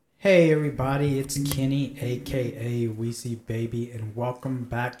Hey everybody, it's Kenny, aka Weezy Baby, and welcome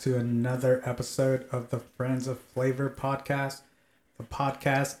back to another episode of the Friends of Flavor podcast, the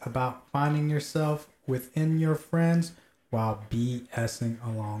podcast about finding yourself within your friends while BSing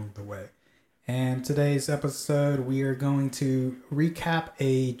along the way. And today's episode, we are going to recap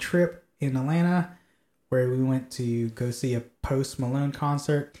a trip in Atlanta where we went to go see a Post Malone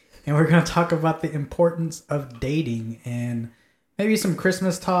concert, and we're going to talk about the importance of dating and maybe some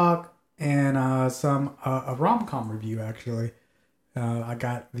Christmas talk and a rom-com review, actually. I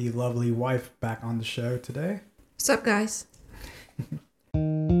got the lovely wife back on the show today. What's up, guys?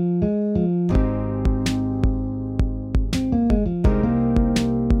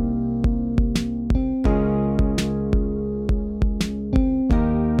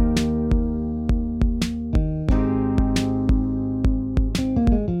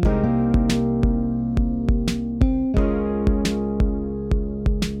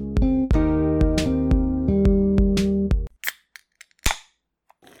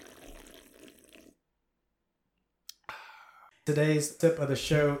 Today's tip of the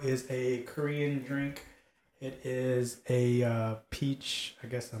show is a Korean drink. It is a peach, I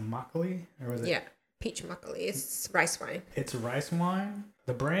guess a makgeolli, or was it? Yeah, peach makgeolli. It's rice wine. It's rice wine.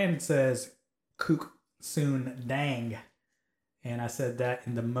 The brand says Kook Soon Dang, and I said that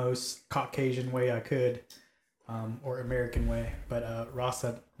in the most Caucasian way I could, or American way. But Ross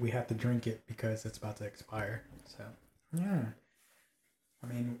said we have to drink it because it's about to expire. So yeah, I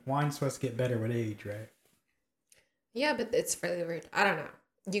mean, wine's supposed to get better with age, right? Yeah, but it's flavored. I don't know.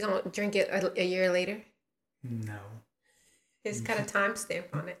 You gonna drink it a year later? No. It's got a timestamp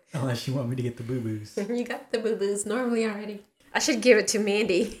on it. Unless you want me to get the boo-boos. You got the boo-boos normally already. I should give it to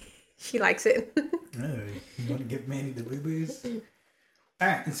Mandy. She likes it. Oh, you want to give Mandy the boo-boos? All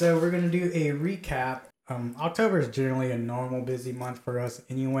right, and so we're going to do a recap. October is generally a normal busy month for us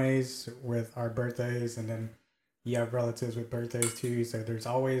anyways with our birthdays, and then you have relatives with birthdays too, so there's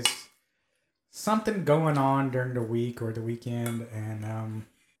always something going on during the week or the weekend, and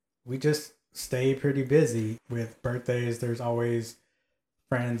we just stay pretty busy with birthdays. There's always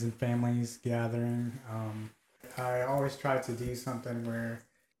friends and families gathering. I always try to do something where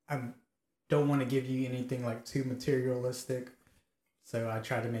I don't want to give you anything like too materialistic, so I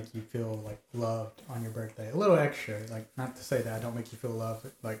try to make you feel like loved on your birthday a little extra. Like, not to say that I don't make you feel loved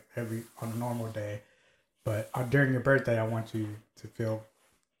like on a normal day, but during your birthday I want you to feel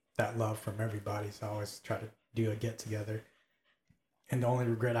that love from everybody. So I always try to do a get together, and the only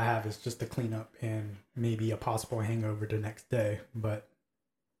regret I have is just the cleanup and maybe a possible hangover the next day. But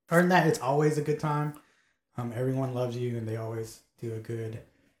other than that, it's always a good time. Everyone loves you, and they always do a good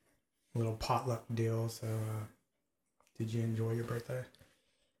little potluck deal. So did you enjoy your birthday?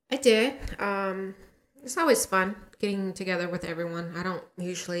 I did. It's always fun getting together with everyone. I don't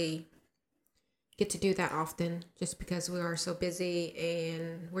usually get to do that often just because we are so busy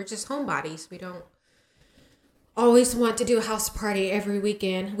and we're just homebodies. We don't always want to do a house party every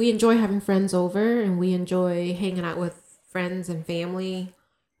weekend. We enjoy having friends over and we enjoy hanging out with friends and family.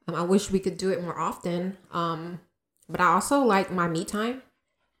 I wish we could do it more often. But I also like my me time.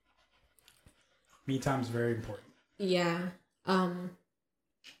 Me time is very important. Yeah.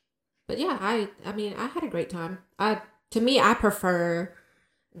 But yeah, I mean, I had a great time. To me, I prefer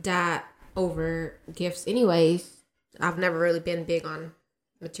that over gifts anyways. I've never really been big on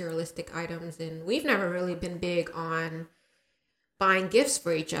materialistic items, and we've never really been big on buying gifts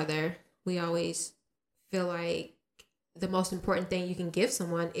for each other. We always feel like the most important thing you can give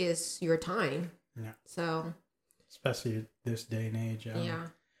someone is your time. Yeah. So especially this day and age. Yeah.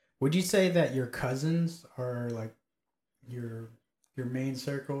 Would you say that your cousins are like your main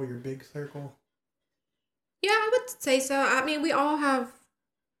circle, your big circle? Yeah, I would say so. I mean, we all have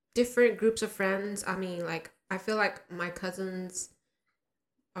different groups of friends. I mean, like, I feel like my cousins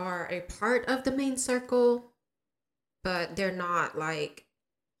are a part of the main circle, but they're not like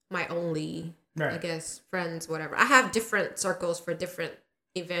my only, Right. I guess, friends, whatever. I have different circles for different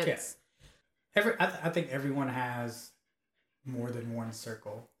events. Yeah. I think everyone has more than one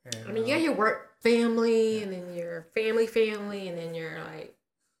circle. And, I mean, yeah, your work family, and then your family, and then your like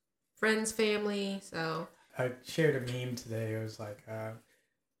friends family. So I shared a meme today. It was like,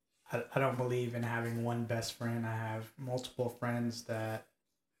 I don't believe in having one best friend. I have multiple friends that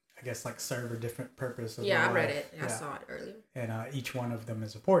I guess like serve a different purpose. Of yeah, I their read life. it. I saw it earlier. And each one of them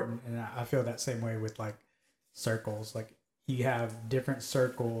is important. And I feel that same way with like circles. Like, you have different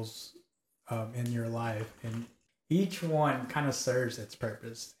circles in your life, and each one kind of serves its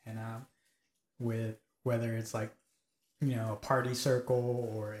purpose. And with whether it's like, a party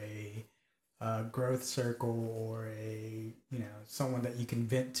circle or a a growth circle or a, someone that you can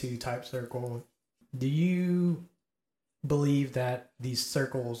vent to type circle. Do you believe that these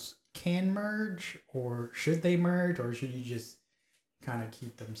circles can merge, or should they merge, or should you just kind of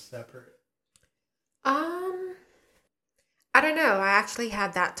keep them separate? I don't know. I actually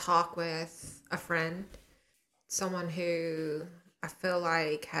had that talk with a friend, someone who I feel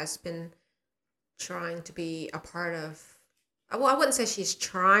like has been trying to be a part of. Well, I wouldn't say she's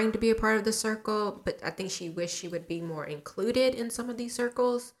trying to be a part of the circle, but I think she wished she would be more included in some of these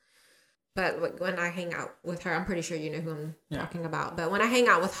circles. But when I hang out with her, I'm pretty sure you know who I'm talking about. But when I hang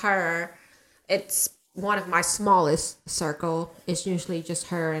out with her, it's one of my smallest circle. It's usually just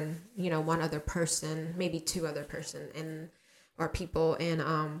her and, one other person, maybe two other person or people.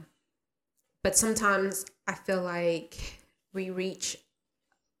 And, but sometimes I feel like we reach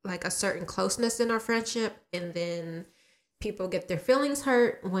like a certain closeness in our friendship, and then people get their feelings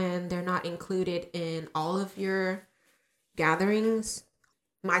hurt when they're not included in all of your gatherings,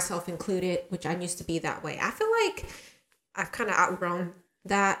 myself included, which I used to be that way. I feel like I've kind of outgrown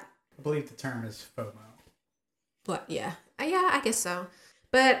that. I believe the term is FOMO. What? Yeah, I guess so.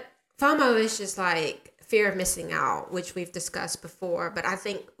 But FOMO is just like fear of missing out, which we've discussed before. But I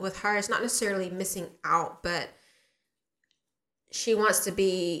think with her, it's not necessarily missing out, but she wants to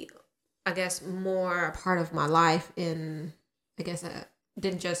be, I guess, more a part of my life in, I guess,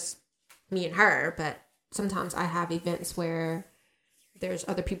 than just me and her. But sometimes I have events where there's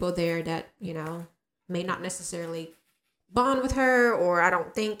other people there that, may not necessarily bond with her, or I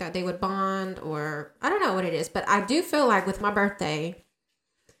don't think that they would bond, or I don't know what it is. But I do feel like with my birthday,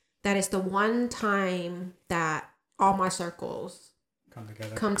 that is the one time that all my circles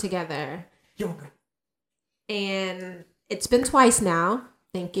come together. Yoga. And it's been twice now.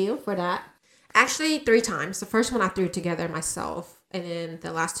 Thank you for that. Actually, 3 times. The first one I threw together myself. And then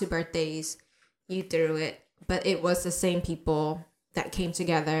the last 2 birthdays, you threw it. But it was the same people that came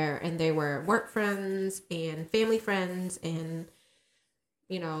together. And they were work friends and family friends and,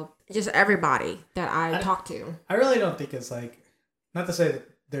 just everybody that I talked to. I really don't think it's like, not to say that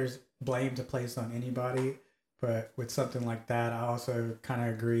there's blame to place on anybody, but with something like that, I also kind of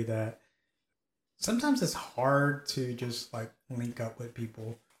agree that sometimes it's hard to just like link up with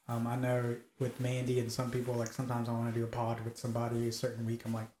people. I know with Mandy and some people, like sometimes I want to do a pod with somebody a certain week.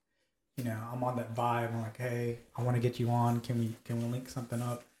 I'm like, I'm on that vibe. I'm like, hey, I want to get you on. Can we link something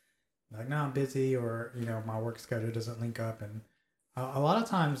up? Like, no, I'm busy, or my work schedule doesn't link up. And a lot of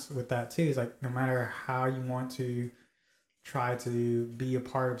times with that too is like, no matter how you want to try to be a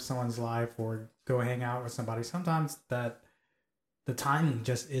part of someone's life or go hang out with somebody, sometimes that the timing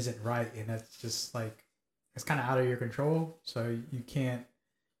just isn't right, and it's just like it's kind of out of your control. So you can't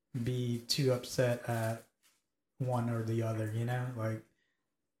be too upset at one or the other. Like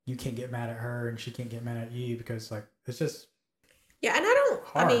you can't get mad at her and she can't get mad at you, because like it's just and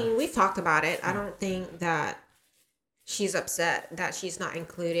I mean, we've talked about it. I don't think that she's upset that she's not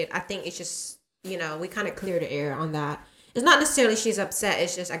included. I think it's just we kind of cleared the air on that. It's not necessarily she's upset.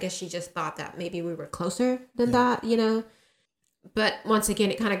 It's just, I guess she just thought that maybe we were closer than that, But once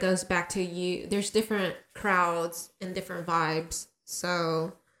again, it kind of goes back to you. There's different crowds and different vibes.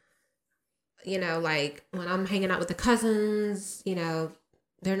 So, like when I'm hanging out with the cousins,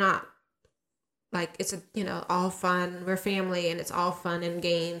 they're not like, it's all fun. We're family and it's all fun and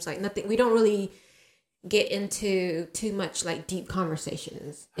games. Like nothing, we don't really get into too much like deep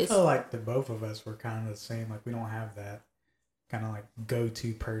conversations. I feel like the both of us were kind of the same. Like we don't have that kind of like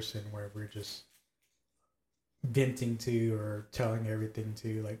go-to person where we're just venting to or telling everything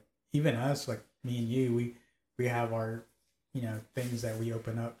to. Like even us, like me and you, we have our things that we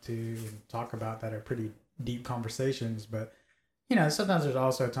open up to and talk about that are pretty deep conversations. But sometimes there's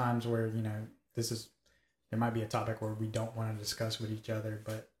also times where there might be a topic where we don't want to discuss with each other,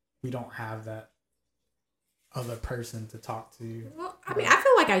 but we don't have that other person to talk to. Well, I mean, I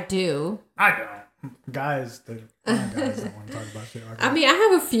feel like I do. I don't. Guys don't want to talk about shit like that. I mean, I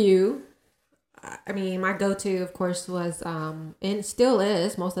have a few. I mean, my go-to, of course, was, and still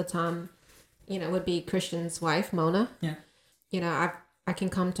is most of the time, would be Christian's wife, Mona. Yeah. I can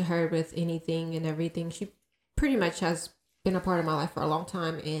come to her with anything and everything. She pretty much has been a part of my life for a long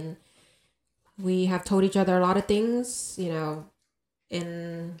time, and we have told each other a lot of things,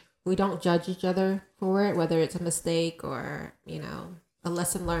 and we don't judge each other for it, whether it's a mistake or, a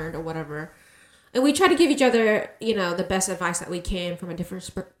lesson learned or whatever. And we try to give each other, the best advice that we can from a different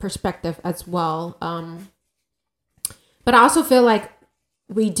perspective as well. But I also feel like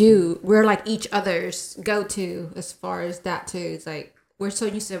we're like each other's go-to as far as that too. It's like we're so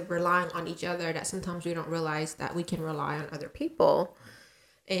used to relying on each other that sometimes we don't realize that we can rely on other people.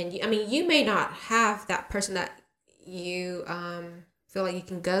 And I mean, you may not have that person that you feel like you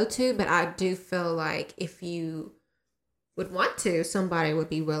can go to, but I do feel like if you would want to, somebody would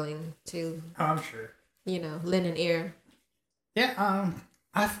be willing to. Oh, I'm sure. Lend an ear. Yeah.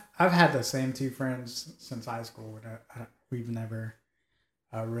 I've had the same two friends since high school. We've never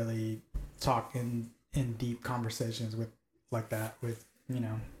really talked in deep conversations like that with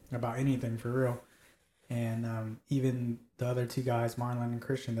about anything for real. And even the other two guys, Marlon and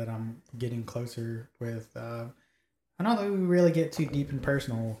Christian, that I'm getting closer with, I don't think we really get too deep and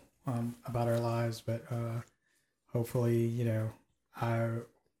personal about our lives, but hopefully,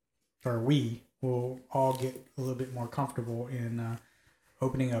 we will all get a little bit more comfortable in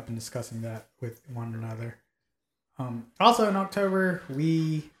opening up and discussing that with one another. Also in October,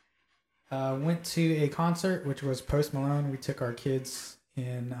 we went to a concert, which was Post Malone. We took our kids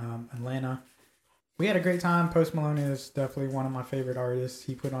in Atlanta. We had a great time. Post Malone is definitely one of my favorite artists.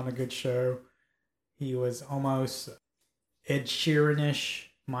 He put on a good show. He was almost Ed Sheeran-ish,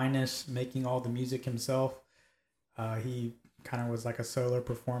 minus making all the music himself. He kind of was like a solo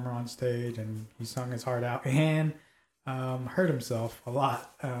performer on stage, and he sung his heart out and hurt himself a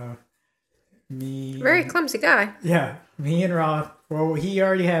lot. Very clumsy guy. Yeah, me and Roth. Well, he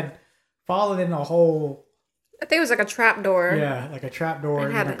already had fallen in a hole. I think it was like a trap door. Yeah, like a trap door.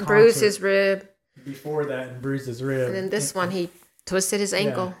 And had bruised his rib. Before that, and bruised his rib. And then this one, he twisted his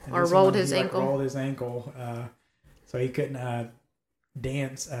ankle or rolled his ankle. Rolled his ankle, so he couldn't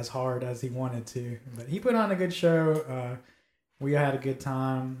dance as hard as he wanted to. But he put on a good show. We had a good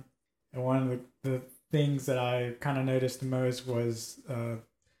time. And one of the things that I kind of noticed the most was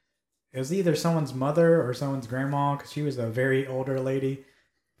it was either someone's mother or someone's grandma, because she was a very older lady.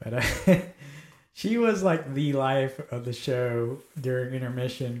 But she was like the life of the show during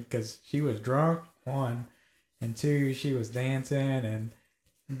intermission, because she was drunk, one, and two, she was dancing and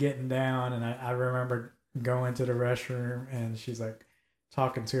getting down. And I remember going to the restroom, and she's like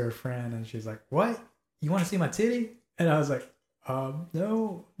talking to her friend, and she's like, "What? You want to see my titty?" And I was like,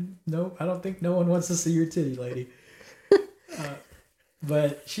 no, I don't think no one wants to see your titty, lady.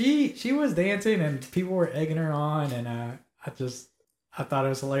 But she was dancing, and people were egging her on, and I thought it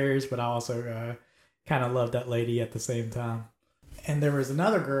was hilarious, but I also kind of loved that lady at the same time. And there was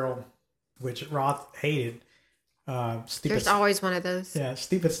another girl, which Roth hated. There's always one of those. Yeah,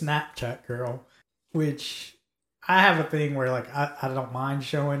 stupid Snapchat girl, which I have a thing where like I don't mind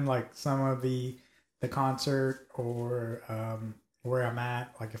showing like some of the concert or where I'm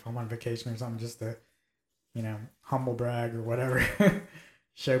at, like if I'm on vacation or something, just to humble brag or whatever,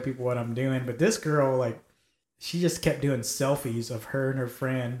 show people what I'm doing. But this girl, like, she just kept doing selfies of her and her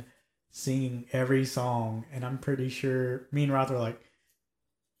friend singing every song, and I'm pretty sure me and Roth were like,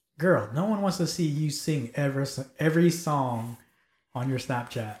 "Girl, no one wants to see you sing every song on your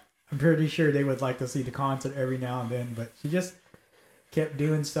Snapchat." I'm pretty sure they would like to see the concert every now and then, but she just kept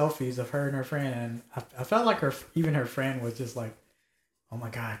doing selfies of her and her friend, and I felt like even her friend was just like, "Oh my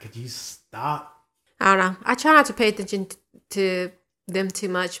God, could you stop?" I don't know. I try not to pay attention to them too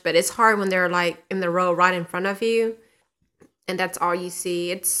much, but it's hard when they're like in the row right in front of you, and that's all you see.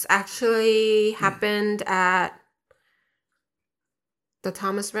 It's actually happened at the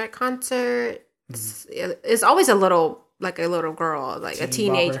Thomas Rhett concert. It's always a little girl, like a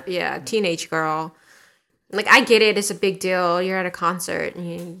teenage girl. Like, I get it. It's a big deal. You're at a concert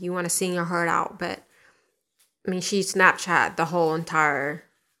and you want to sing your heart out. But, I mean, she Snapchat the whole entire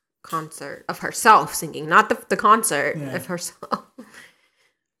concert of herself singing. Not the concert, of herself.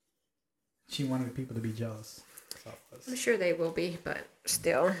 She wanted people to be jealous. I'm sure they will be, but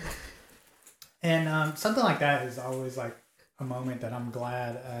still. And something like that is always like a moment that I'm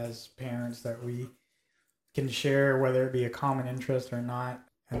glad as parents that we can share, whether it be a common interest or not.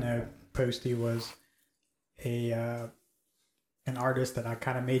 I know Posty was an artist that I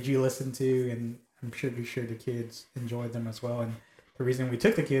kind of made you listen to, and I'm sure the kids enjoyed them as well. And the reason we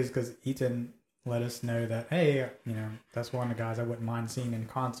took the kids because Ethan let us know that, hey, that's one of the guys I wouldn't mind seeing in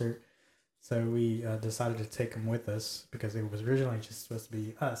concert. So we decided to take them with us because it was originally just supposed to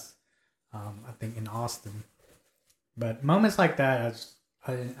be us, I think in Austin. But moments like that,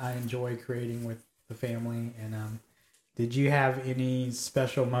 I enjoy creating with the family. And did you have any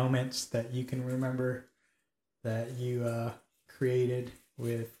special moments that you can remember that you created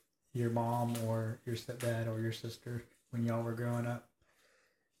with your mom or your stepdad or your sister when y'all were growing up?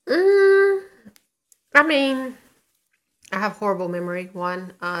 I mean, I have horrible memory,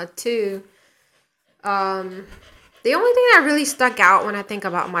 one. Two, the only thing that really stuck out when I think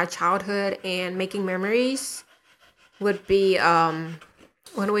about my childhood and making memories would be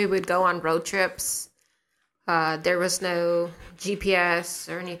when we would go on road trips. There was no GPS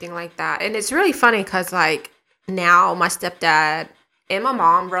or anything like that. And it's really funny because, like, now my stepdad and my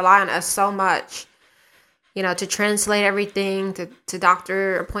mom rely on us so much, to translate everything, to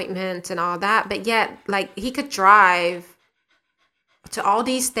doctor appointments and all that. But yet, like, he could drive to all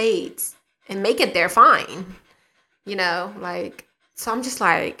these states and make it there fine, like, so I'm just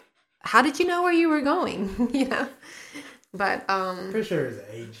like, how did you know where you were going? But, pretty sure it's an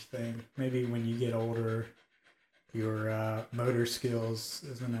age thing. Maybe when you get older, your motor skills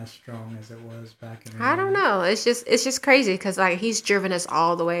isn't as strong as it was back in the I don't know. It's just crazy because, like, he's driven us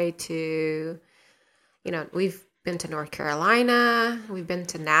all the way to, we've been to North Carolina, we've been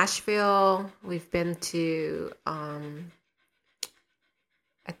to Nashville, we've been to, I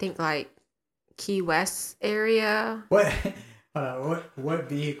think, like, Key West area. What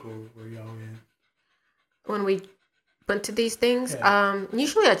vehicle were y'all in? When we went to these things,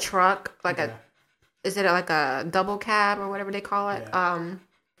 usually a truck, like is it like a double cab or whatever they call it? Yeah.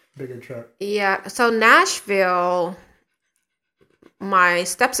 Bigger truck. Yeah. So Nashville, my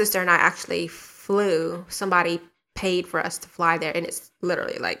stepsister and I actually flew. Somebody paid for us to fly there, and it's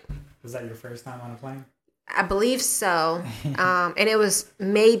literally like. Was that your first time on a plane? I believe so. And it was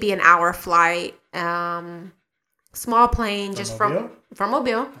maybe an hour flight. Small plane, just from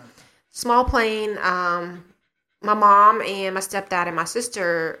Mobile. Small plane. My mom and my stepdad and my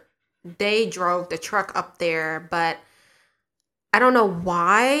sister, they drove the truck up there, but I don't know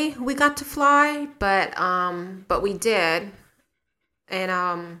why we got to fly, but we did. And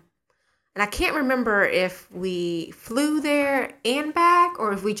I can't remember if we flew there and back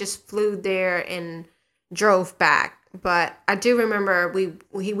or if we just flew there and drove back. But I do remember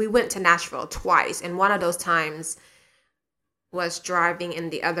we went to Nashville twice, and one of those times was driving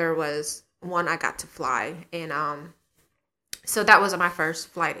and the other was one I got to fly. And so that was my first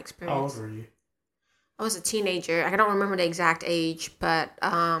flight experience. How old were you? I was a teenager. I don't remember the exact age, but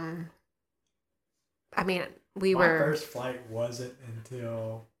I mean, my first flight wasn't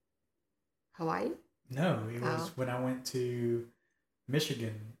until Hawaii? No, it was when I went to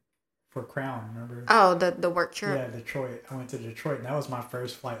Michigan for Crown, remember? Oh, the work trip. Yeah, Detroit. I went to Detroit, and that was my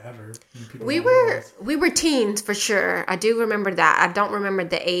first flight ever. We were teens for sure. I do remember that. I don't remember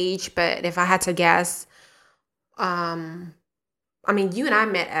the age, but if I had to guess, I mean, you and I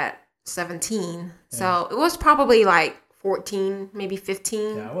met at 17, so it was probably like 14, maybe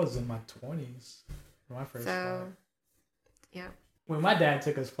 15. Yeah, I was in my 20s for my first flight. Yeah. When my dad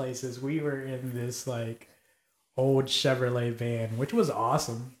took us places, we were in this like old Chevrolet van, which was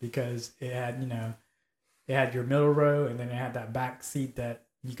awesome because it had, it had your middle row and then it had that back seat that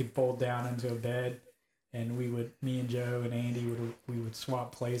you could fold down into a bed. And me and Joe and Andy we would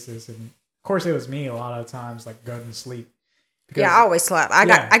swap places. And of course it was me a lot of times, like going to sleep. Because, I always slept.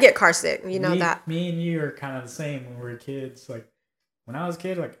 I get car sick. That. Me and you are kind of the same when we were kids. Like when I was a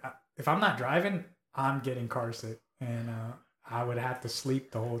kid, like if I'm not driving, I'm getting car sick. And, I would have to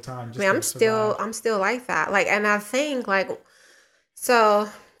sleep the whole time. I'm still like that. Like, and I think like, so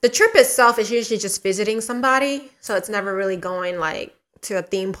the trip itself is usually just visiting somebody. So it's never really going like to a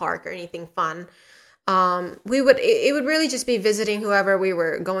theme park or anything fun. It would really just be visiting whoever we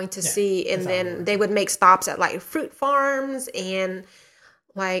were going to see. And then they would make stops at like fruit farms and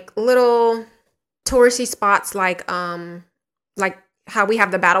like little touristy spots, like how we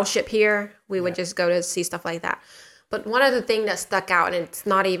have the battleship here. We would just go to see stuff like that. But one of the things that stuck out, and it's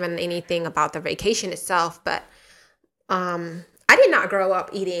not even anything about the vacation itself, but I did not grow up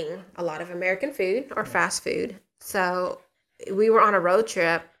eating a lot of American food or fast food. So we were on a road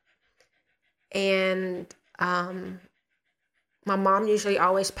trip, and my mom usually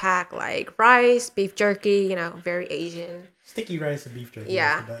always packed like rice, beef jerky, very Asian. Sticky rice and beef jerky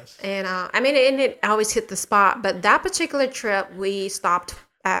is the best. And and it always hit the spot. But that particular trip, we stopped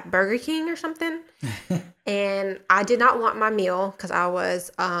at Burger King or something. And I did not want my meal because I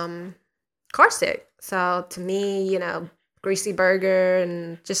was car sick. So to me, greasy burger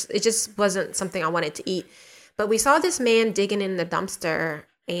and it just wasn't something I wanted to eat. But we saw this man digging in the dumpster,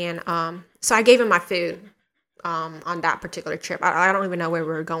 and so I gave him my food on that particular trip. I don't even know where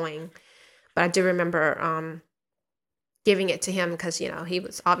we were going, but I do remember giving it to him because he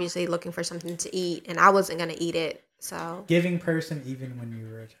was obviously looking for something to eat, and I wasn't gonna eat it. So giving person even when you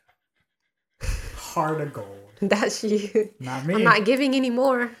were a child. Heart of gold. That's you. Not me. I'm not giving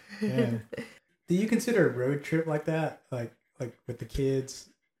anymore. Yeah. Do you consider a road trip like that, like with the kids,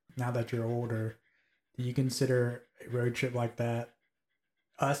 now that you're older, do you consider a road trip like that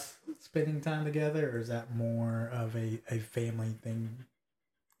us spending time together, or is that more of a family thing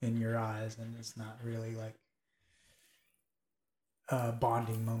in your eyes and it's not really like a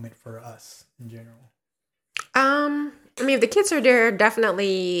bonding moment for us in general? I mean, if the kids are there,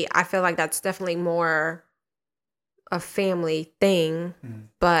 definitely, I feel like that's definitely more a family thing.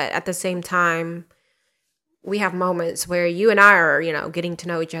 But at the same time, we have moments where you and I are, getting to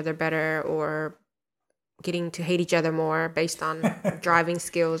know each other better or getting to hate each other more based on driving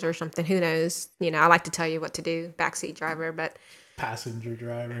skills or something. Who knows? I like to tell you what to do, backseat driver, but passenger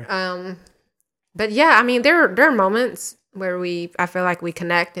driver. But yeah, I mean, there are moments where I feel like we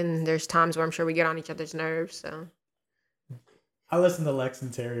connect, and there's times where I'm sure we get on each other's nerves. So I listen to Lex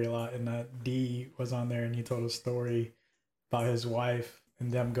and Terry a lot, and D was on there, and he told a story about his wife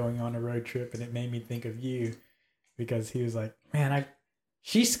and them going on a road trip, and it made me think of you because he was like, man,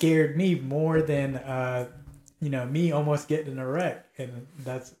 she scared me more than me almost getting in a wreck, and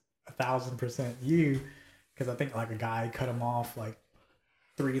that's 1,000% you, because I think like a guy cut him off like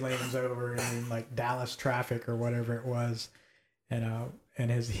 3 lanes over in like Dallas traffic or whatever it was, and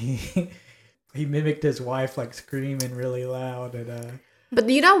he mimicked his wife like screaming really loud, and but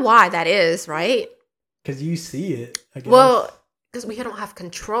you know why that is, right? Because you see it, I guess. Well, because we don't have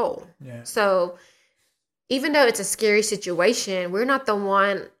control. Yeah. So even though it's a scary situation, we're not the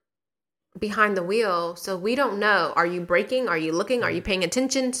one behind the wheel, so we don't know. Are you braking? Are you looking? Are you paying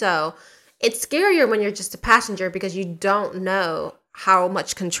attention? So it's scarier when you're just a passenger because you don't know how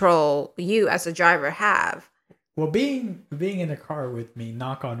much control you as a driver have. Well, being in a car with me,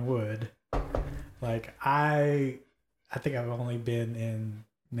 knock on wood, like I think I've only been in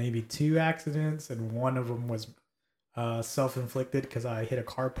maybe 2 accidents, and one of them was self-inflicted because I hit a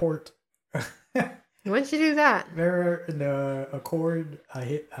carport. When'd you do that? There in the Accord,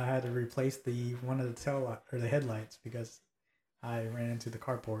 I had to replace one of the headlights because I ran into the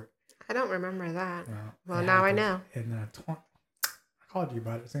carport. I don't remember that. Well, happened. now I know. And I called you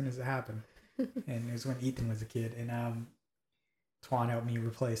about it as soon as it happened, and it was when Ethan was a kid, and Twan helped me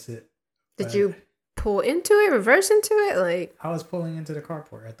replace it. Did you pull into it, reverse into it? Like I was pulling into the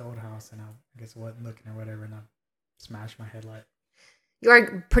carport at the old house, and I guess I wasn't looking or whatever, and I smashed my headlight. You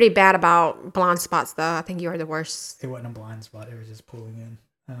are pretty bad about blind spots, though. I think you are the worst. It wasn't a blind spot; it was just pulling in.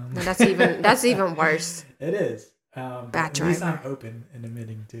 No, that's even worse. It is. Bad At driver. least I'm open and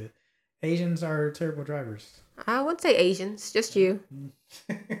admitting to it. Asians are terrible drivers. I wouldn't say Asians, just you.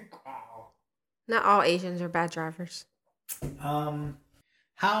 Wow. Not all Asians are bad drivers.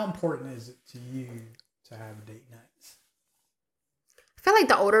 How important is it to you to have date nights? I feel like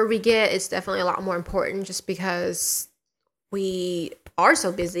the older we get, it's definitely a lot more important just because we are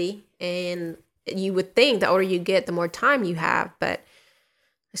so busy, and you would think the older you get, the more time you have, but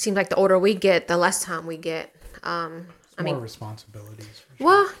it seems like the older we get, the less time we get. More responsibilities. For sure.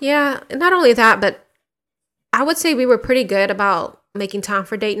 Well, yeah, not only that, but I would say we were pretty good about making time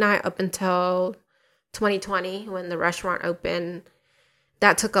for date night up until 2020 when the restaurant opened.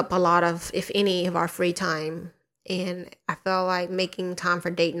 That took up a lot of, if any, of our free time. And I felt like making time for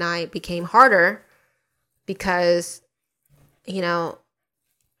date night became harder because,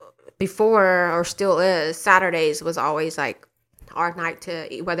 before, or still is, Saturdays was always like our night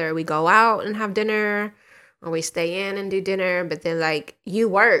to, whether we go out and have dinner or we stay in and do dinner. But then like you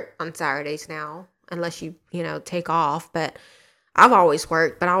work on Saturdays now, unless you, take off. But I've always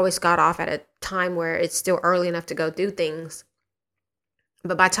worked, but I always got off at a time where it's still early enough to go do things.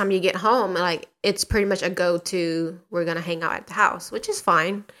 But by the time you get home, like it's pretty much a go-to, we're going to hang out at the house, which is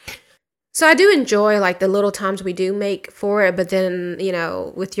fine. So I do enjoy like the little times we do make for it. But then,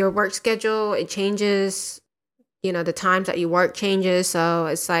 with your work schedule, it changes, the times that you work changes. So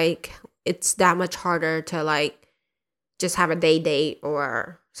it's like, it's that much harder to like just have a day date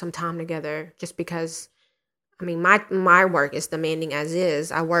or some time together just because, I mean, my work is demanding as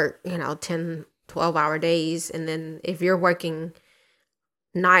is. I work, 10, 12-hour days. And then if you're working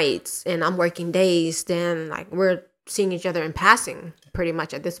nights and I'm working days, then like we're seeing each other in passing pretty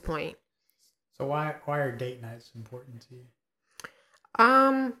much at this point. So why are date nights important to you?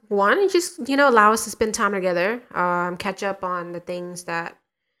 One, it just, allow us to spend time together, catch up on the things that,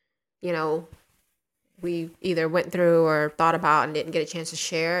 we either went through or thought about and didn't get a chance to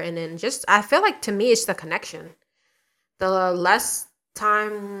share. And then just, I feel like to me, it's the connection. The less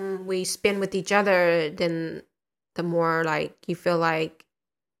time we spend with each other, then the more like you feel like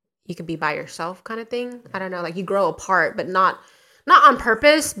you could be by yourself kind of thing. I don't know, like you grow apart, but not on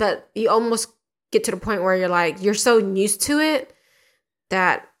purpose, but you almost get to the point where you're like, you're so used to it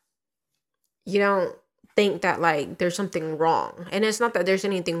that you don't think that like there's something wrong. And it's not that there's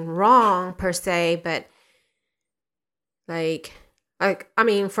anything wrong per se, but like I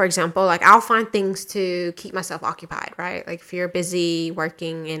mean, for example, like I'll find things to keep myself occupied, right? Like if you're busy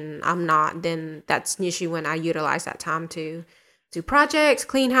working and I'm not, then that's usually when I utilize that time to do projects,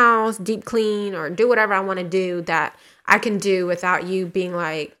 clean house, deep clean, or do whatever I want to do that I can do without you being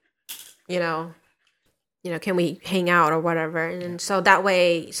like, you know, can we hang out or whatever? And so that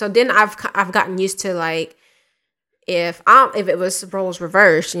way, so then I've gotten used to like, if it was roles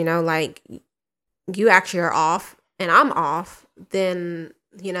reversed, like you actually are off and I'm off, then,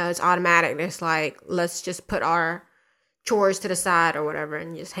 it's automatic. It's like, let's just put our chores to the side or whatever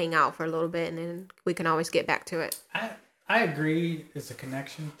and just hang out for a little bit, and then we can always get back to it. I agree. It's a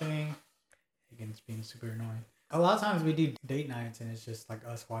connection thing. Again, it's being super annoying. A lot of times we do date nights and it's just like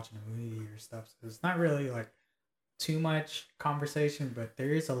us watching a movie or stuff. So it's not really like too much conversation, but there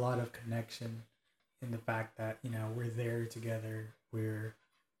is a lot of connection in the fact that, we're there together. We're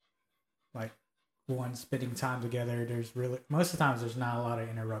like spending time together. There's really, most of the times there's not a lot of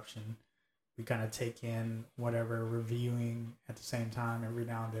interruption. We kind of take in whatever we're reviewing at the same time. Every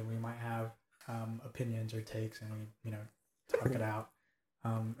now and then we might have opinions or takes, and we talk it out.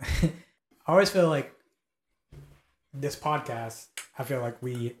 I always feel like this podcast, I feel like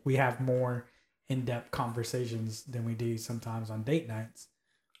we have more in-depth conversations than we do sometimes on date nights.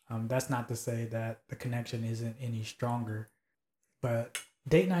 That's not to say that the connection isn't any stronger, but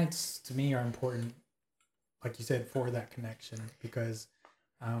date nights to me are important, like you said, for that connection, because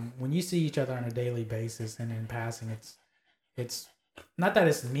when you see each other on a daily basis and in passing, it's not that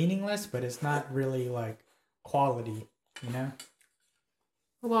it's meaningless, but it's not really like quality,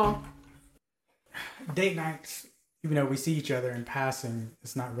 Well, date nights, even though we see each other in passing,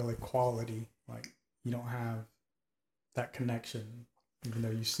 it's not really quality. Like, you don't have that connection, even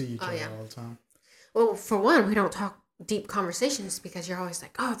though you see each other all the time. Well, for one, we don't talk deep conversations because you're always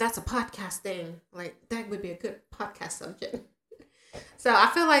like, oh, that's a podcast thing. Like, that would be a good podcast subject. So I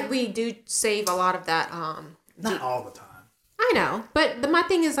feel like we do save a lot of that. Not all the time. I know. But my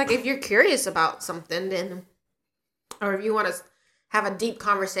thing is, like, if you're curious about something, then, or if you want to have a deep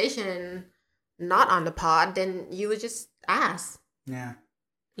conversation not on the pod, then you would just ask. Yeah.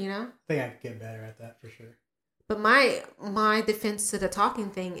 I think I could get better at that for sure. But my defense to the talking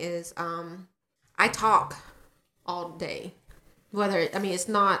thing is I talk all day. It's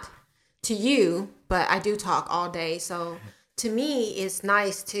not to you, but I do talk all day. So to me, it's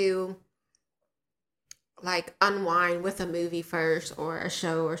nice to like unwind with a movie first or a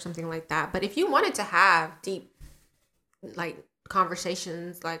show or something like that. But if you wanted to have deep like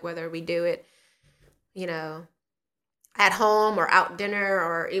conversations, like whether we do it, at home or out dinner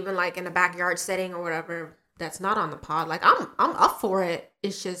or even like in a backyard setting or whatever, that's not on the pod. Like I'm up for it.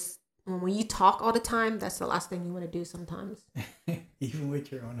 It's just when you talk all the time, that's the last thing you want to do sometimes. Even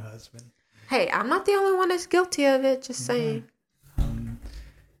with your own husband. Hey, I'm not the only one that's guilty of it. Just saying.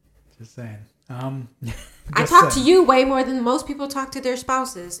 Just saying. I talk to you way more than most people talk to their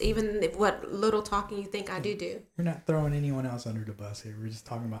spouses, even if what little talking you think I do. We're not throwing anyone else under the bus here. We're just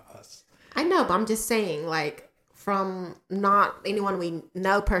talking about us. I know, but I'm just saying, like, from not anyone we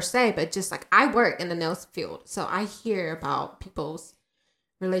know per se, but just like I work in the nails field, so I hear about people's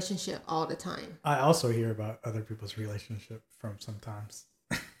relationship all the time. I also hear about other people's relationship from sometimes.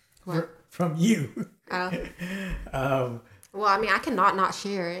 What? From you. Oh. Well, I mean, I can not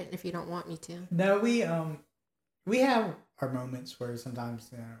share it if you don't want me to. No, we have our moments where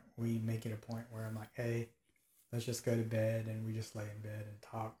sometimes we make it a point where I'm like, hey, let's just go to bed, and we just lay in bed and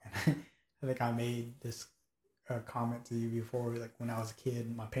talk. And I think I made this comment to you before, like when I was a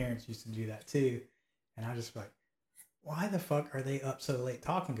kid, my parents used to do that too, and I just like, why the fuck are they up so late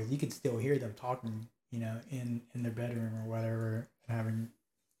talking? Because you could still hear them talking, in their bedroom or whatever, having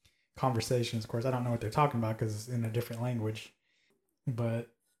conversations. Of course, I don't know what they're talking about because it's in a different language. But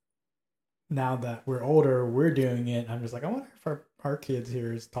now that we're older, we're doing it. I'm just like, I wonder if our kids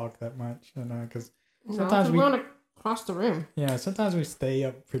here talk that much, because sometimes we want to cross the room. Yeah, sometimes we stay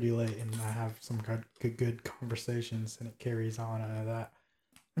up pretty late and I have some good conversations, and it carries on out of that.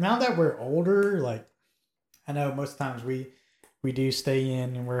 Now that we're older, like I know most times we do stay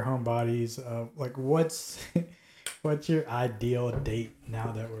in and we're homebodies. Like what's your ideal date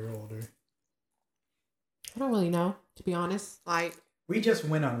now that we're older? I don't really know, to be honest. Like we just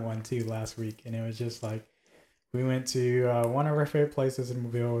went on one too last week, and it was just like we went to one of our favorite places in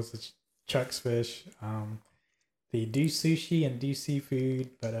Mobile, was Chuck's Fish. They do sushi and do seafood,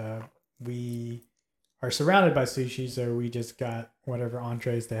 but we are surrounded by sushi, so we just got whatever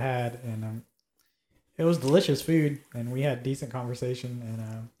entrees they had, and it was delicious food, and we had decent conversation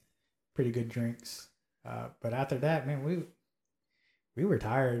and pretty good drinks. But after that, man, we were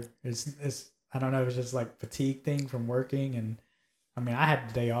tired. It's I don't know, it was just like fatigue thing from working, and I mean I had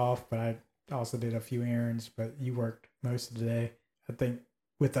the day off, but I also did a few errands. But you worked most of the day. I think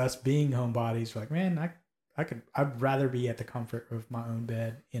with us being homebodies, we're like, man, I'd rather be at the comfort of my own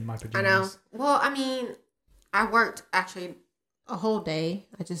bed in my I pajamas. know. Well, I mean, I worked actually a whole day.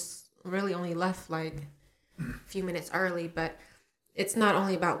 I just really only left like a few minutes early, but it's not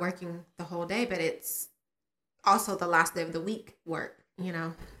only about working the whole day, but it's also the last day of the week work.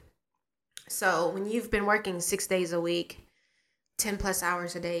 So when you've been working 6 days a week, 10 plus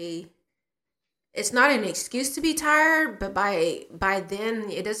hours a day, it's not an excuse to be tired, but by then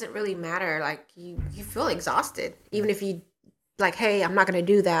it doesn't really matter. Like you feel exhausted, even if you like, hey, I'm not gonna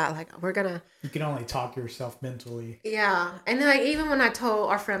do that. Like You can only talk yourself mentally. yeah. And then like even when I told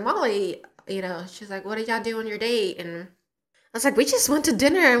our friend Molly, she's like, what did y'all do on your date? And I was like, we just went to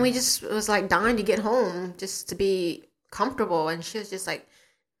dinner and we just was like dying to get home just to be comfortable. And she was just like,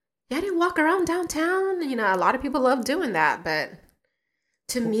 yeah, I didn't walk around downtown. A lot of people love doing that, but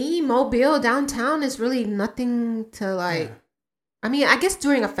to me, Mobile downtown is really nothing to like. Yeah. I mean, I guess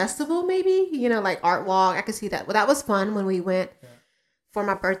during a festival, maybe, like Art Walk, I could see that. Well, that was fun when we went for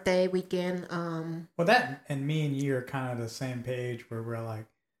my birthday weekend. Well, that and me and you are kind of the same page where we're like,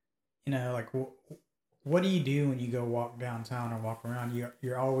 like, what do you do when you go walk downtown or walk around?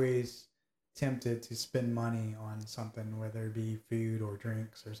 You're always tempted to spend money on something, whether it be food or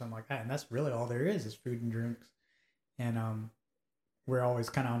drinks or something like that. And that's really all there is food and drinks. And we're always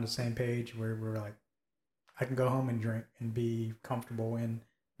kind of on the same page where we're like, I can go home and drink and be comfortable and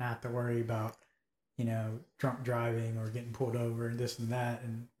not have to worry about, drunk driving or getting pulled over and this and that.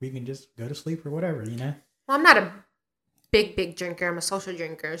 And we can just go to sleep or whatever, Well, I'm not a big drinker. I'm a social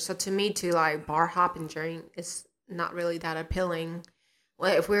drinker. So to me, to like bar hop and drink is not really that appealing.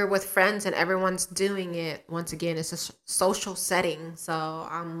 Well, if we're with friends and everyone's doing it, once again, it's a social setting. So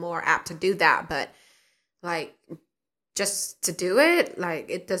I'm more apt to do that. But like just to do it, like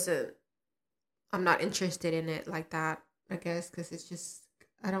it doesn't, I'm not interested in it like that, I guess, because it's just,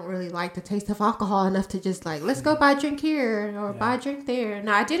 I don't really like the taste of alcohol enough to just like, let's go buy a drink here or buy a drink there.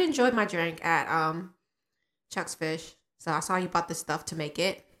 Now, I did enjoy my drink at Chuck's Fish. So I saw you bought the stuff to make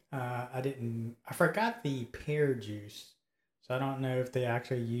it. I didn't. I forgot the pear juice. So I don't know if they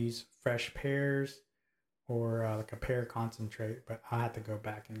actually use fresh pears or like a pear concentrate, but I have to go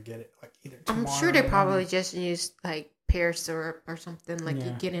back and get it like either tomorrow. I'm sure they probably just use like pear syrup or something like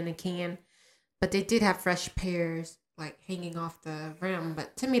you get in a can. But they did have fresh pears like hanging off the rim.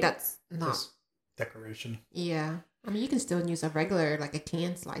 But to me, that's not just decoration. Yeah. I mean, you can still use a regular, like a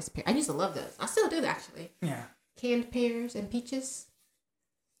canned sliced pear. I used to love those. I still do, actually. Yeah. Canned pears and peaches.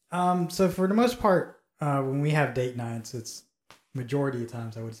 So for the most part, when we have date nights, it's majority of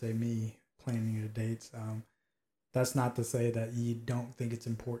times I would say me planning the dates. That's not to say that you don't think it's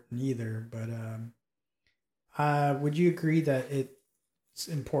important either, but would you agree that it's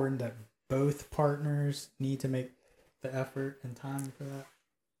important that both partners need to make the effort and time for that?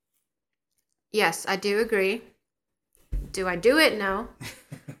 Yes, I do agree. Do I do it? No.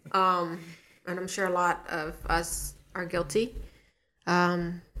 And I'm sure a lot of us are guilty.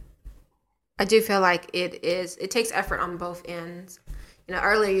 I do feel like it takes effort on both ends.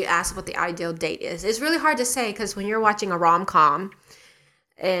 Earlier you asked what the ideal date is. It's really hard to say because when you're watching a rom-com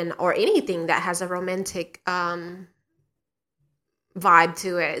or anything that has a romantic vibe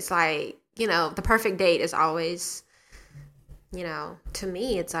to it, it's like, the perfect date is always, to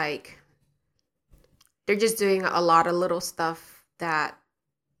me, it's like they're just doing a lot of little stuff that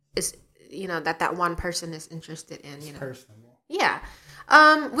is, that one person is interested in, It's personable. Yeah.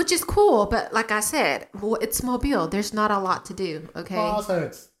 Which is cool, but like I said, it's Mobile. There's not a lot to do, okay? Well, also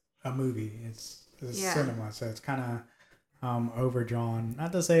it's a movie. It's cinema, so it's kind of overdrawn.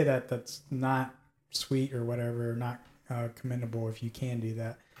 Not to say that that's not sweet or whatever, not commendable if you can do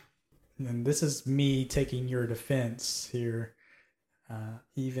that. And this is me taking your defense here.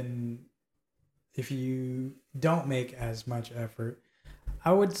 Even if you don't make as much effort,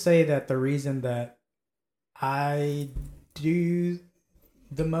 I would say that the reason that I do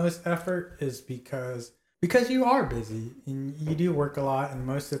the most effort is because you are busy and you do work a lot, and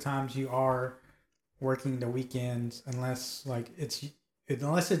most of the times you are working the weekends unless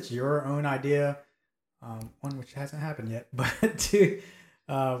it's your own idea, one which hasn't happened yet, but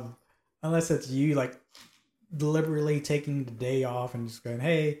unless it's you like deliberately taking the day off and just going,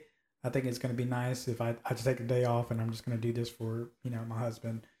 hey, I think it's going to be nice if I just take a day off and I'm just going to do this for my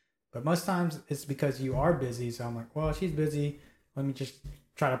husband. But most times it's because you are busy, so I'm like, well, she's busy, let me just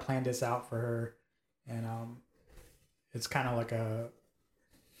try to plan this out for her. And it's kind of like a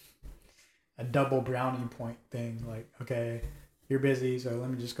double brownie point thing. Like, okay, you're busy, so let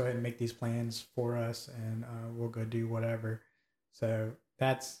me just go ahead and make these plans for us, and we'll go do whatever. So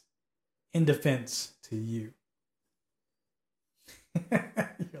that's in defense to you.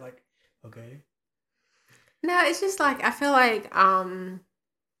 You're like, okay. It's just like I feel like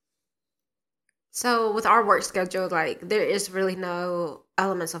so with our work schedule, like there is really no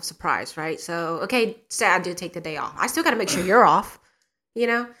elements of surprise, right? So okay, say I do take the day off. I still gotta make sure you're off, you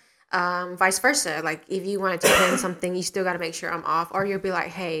know? Vice versa. Like if you wanted to plan something, you still gotta make sure I'm off. Or you'll be like,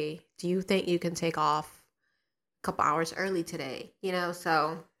 hey, do you think you can take off a couple hours early today?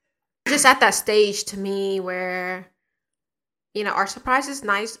 So just at that stage to me where, our surprise is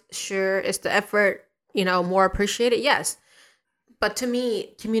nice, sure. It's the effort, more appreciated, yes. But to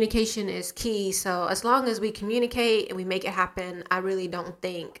me, communication is key. So as long as we communicate and we make it happen, I really don't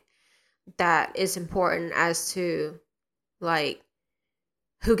think that is important as to like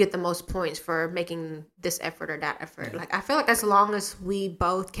who get the most points for making this effort or that effort. Yeah. Like I feel like as long as we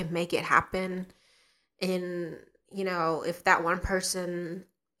both can make it happen and, if that one person,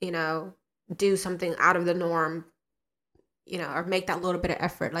 do something out of the norm, or make that little bit of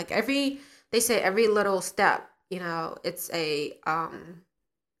effort. Like they say every little step, it's a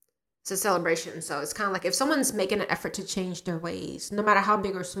celebration. So it's kind of like if someone's making an effort to change their ways, no matter how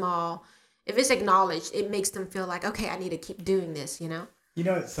big or small, if it's acknowledged, it makes them feel like, okay, I need to keep doing this,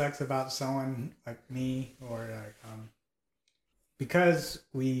 It sucks about someone like me or like because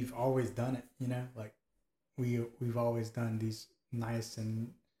we've always done it, like we've always done these nice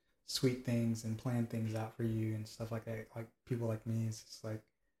and sweet things and plan things out for you and stuff like that. Like people like me, it's just like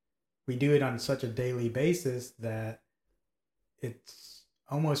we do it on such a daily basis that it's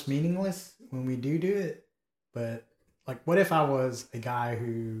almost meaningless when we do it. But like, what if I was a guy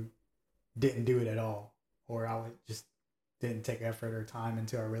who didn't do it at all, or I would just didn't take effort or time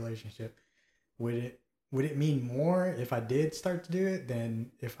into our relationship? Would it mean more if I did start to do it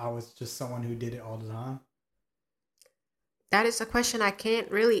than if I was just someone who did it all the time? That is a question I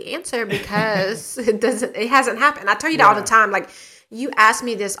can't really answer because it hasn't happened. I tell you that all the time. Like you ask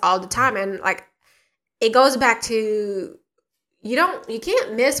me this all the time, and like it goes back to you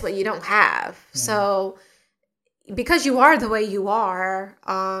can't miss what you don't have. Yeah. So because you are the way you are,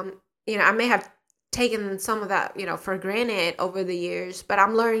 I may have taken some of that, for granted over the years, but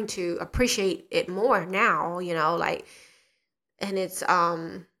I'm learning to appreciate it more now, and it's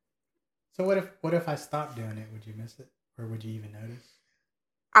So what if I stopped doing it? Would you miss it? Or would you even notice?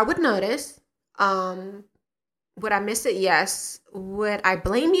 I would notice. Would I miss it? Yes. Would I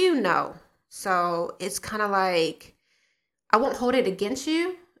blame you? No. So it's kind of like I won't hold it against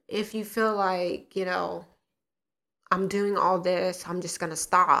you if you feel like, I'm doing all this, I'm just going to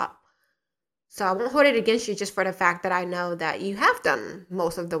stop. So I won't hold it against you just for the fact that I know that you have done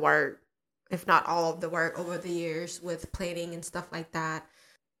most of the work, if not all of the work over the years with planning and stuff like that.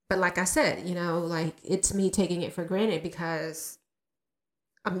 But like I said, like it's me taking it for granted because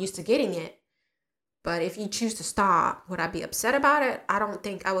I'm used to getting it. But if you choose to stop, would I be upset about it? I don't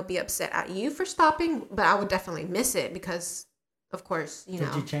think I would be upset at you for stopping, but I would definitely miss it because, of course, Would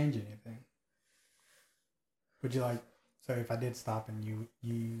you change anything? Would you so if I did stop and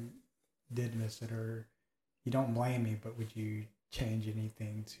you did miss it, or you don't blame me, but would you change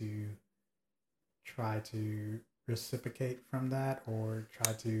anything to try to reciprocate from that, or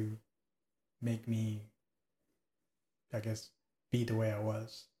try to make me, I guess, be the way I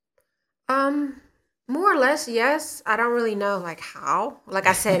was? More or less, yes. I don't really know how. Like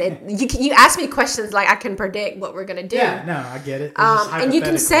I said, you ask me questions like I can predict what we're gonna do. Yeah, no, I get it. And you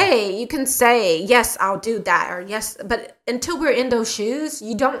can say yes, I'll do that, or yes, but until we're in those shoes,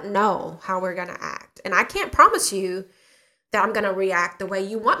 you don't know how we're gonna act, and I can't promise you that I'm gonna react the way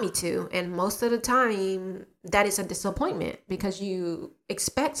you want me to. And most of the time, that is a disappointment because you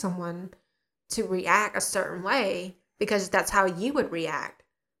expect someone to react a certain way because that's how you would react.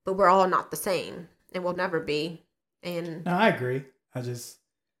 But we're all not the same. And will never be. And no, I agree. I just,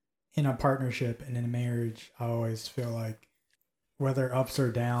 in a partnership and in a marriage, I always feel like whether ups or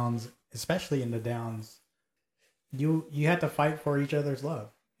downs, especially in the downs, you have to fight for each other's love.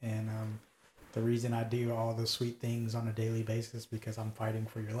 And the reason I do all the sweet things on a daily basis because I'm fighting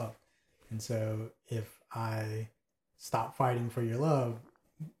for your love. And so if I stop fighting for your love,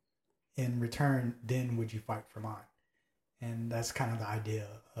 in return, then would you fight for mine? And that's kind of the idea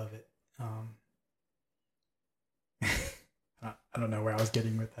of it. I don't know where I was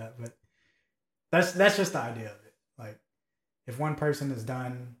getting with that, but that's just the idea of it. Like, if one person is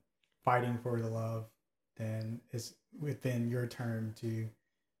done fighting for the love, then it's within your turn to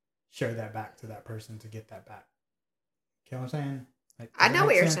show that back to that person to get that back. You know what I'm saying? I know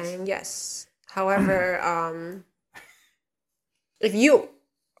what you're saying, yes. However, if you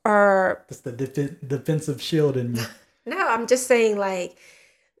are... That's the defensive shield in me. No, I'm just saying,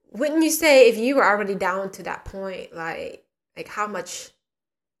 wouldn't you say if you were already down to that point, like how much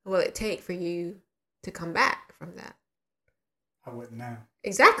will it take for you to come back? from that? I wouldn't know.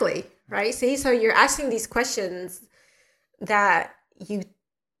 Exactly. Right. See, so you're asking these questions that you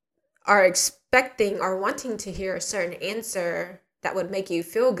are expecting or wanting to hear a certain answer that would make you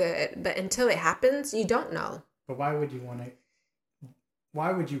feel good. But until it happens, you don't know. But why would you want to?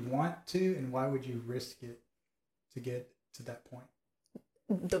 Why would you want to, and why would you risk it to get to that point?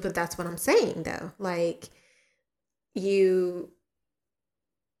 But that's what I'm saying, though. You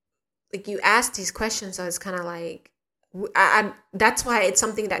ask these questions, so it's kind of like, that's why it's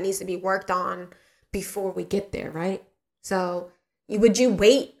something that needs to be worked on before we get there, right? So would you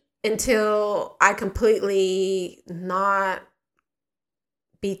wait until I completely not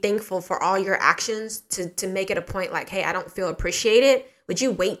be thankful for all your actions to make it a point like, hey, I don't feel appreciated? Would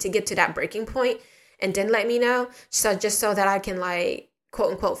you wait to get to that breaking point and then let me know? So just so that I can, like,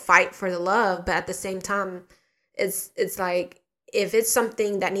 quote unquote, fight for the love. But at the same time, it's like, if it's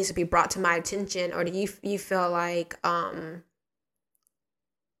something that needs to be brought to my attention, or do you feel like,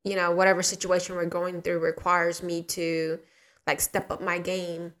 whatever situation we're going through requires me to, like, step up my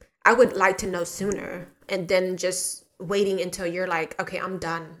game, I would like to know sooner. And then just waiting until you're like, okay, I'm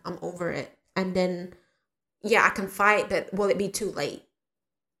done, I'm over it. And then, yeah, I can fight, but will it be too late?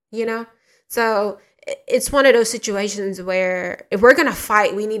 So it's one of those situations where if we're going to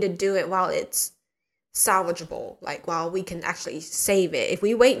fight, we need to do it while it's salvageable, like while we can actually save it. If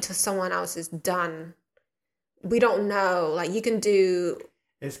we wait until someone else is done, we don't know. Like, you can do...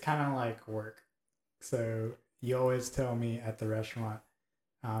 It's kind of like work. So you always tell me at the restaurant,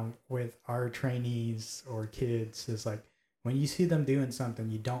 with our trainees or kids, is like, when you see them doing something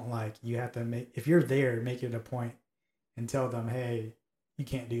you don't like, you have to if you're there, make it a point and tell them, hey, you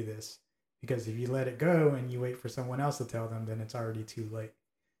can't do this. Because if you let it go and you wait for someone else to tell them, then it's already too late.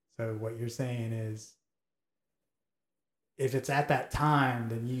 So what you're saying is, if it's at that time,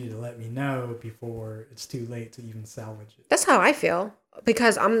 then you need to let me know before it's too late to even salvage it. That's how I feel.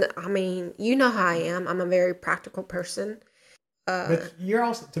 Because you know how I am. I'm a very practical person. But you're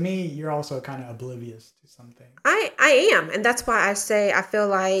also kind of oblivious to something. I am. And that's why I say I feel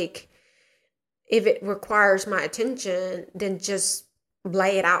like if it requires my attention, then just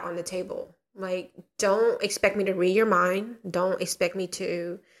lay it out on the table. Like, don't expect me to read your mind. Don't expect me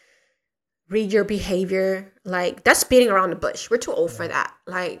to read your behavior. Like, that's beating around the bush. We're too old for that.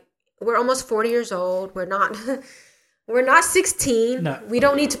 Like, we're almost 40 years old. We're not 16. No. We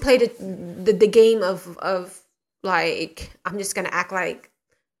don't need to play the game of like, I'm just gonna act like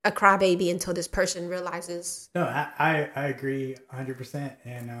a crybaby until this person realizes. No, I agree 100%,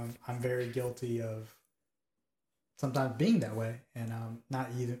 and I'm very guilty of sometimes being that way, and not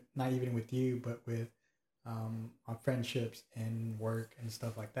even with you, but with our friendships and work and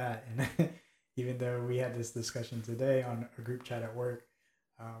stuff like that. And even though we had this discussion today on a group chat at work,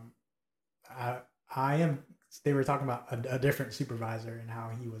 they were talking about a different supervisor and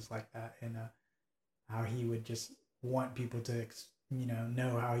how he was like that, and how he would just want people to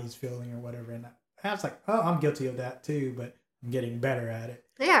know how he's feeling or whatever. And I was like, oh, I'm guilty of that too, but I'm getting better at it.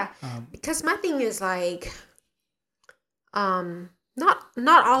 Yeah, because my thing is like, not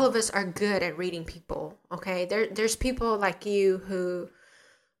all of us are good at reading people. Okay, there's people like you who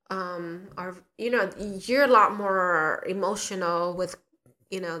are, you're a lot more emotional with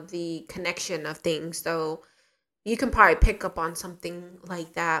the connection of things, so you can probably pick up on something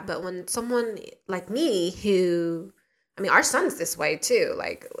like that. But when someone like me, who, our son's this way too,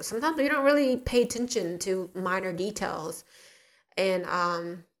 like, sometimes we don't really pay attention to minor details. And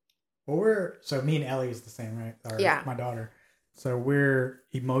so me and Ellie is the same, right? My daughter. So we're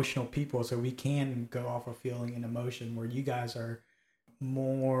emotional people, so we can go off of feeling and emotion, where you guys are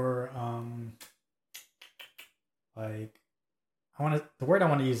more like, the word I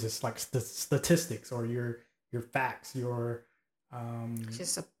want to use is like statistics, or your facts, your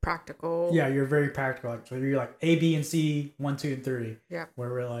just a practical. Yeah, you're very practical. Like, so you're like A, B, and C, 1, 2, and 3. Yeah. Where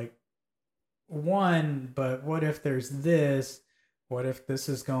we're like, 1, but what if there's this? What if this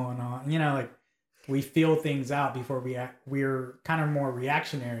is going on? Like, we feel things out before we act. We're kind of more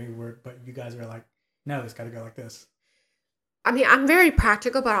reactionary, but you guys are like, no, it's got to go like this. I'm very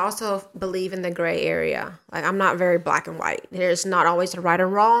practical, but I also believe in the gray area. Like, I'm not very black and white. There's not always a right or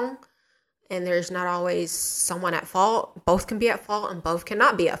wrong, and there's not always someone at fault. Both can be at fault, and both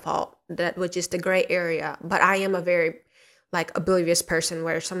cannot be at fault. Which is the gray area. But I am a very, like, oblivious person,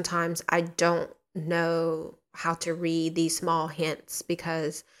 where sometimes I don't know how to read these small hints,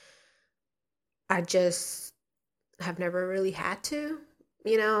 because I just have never really had to,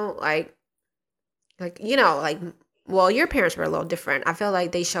 well, your parents were a little different. I feel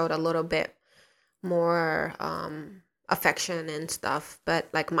like they showed a little bit more affection and stuff, but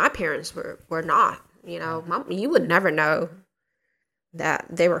like, my parents were not. You know, you would never know that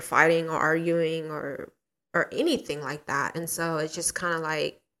they were fighting or arguing or anything like that. And so it's just kind of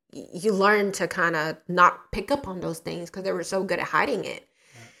like you learn to kind of not pick up on those things because they were so good at hiding it.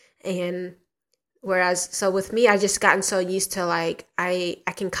 And whereas, so with me, I just gotten so used to like, I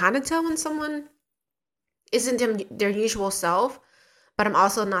can kind of tell when someone isn't their usual self, but I'm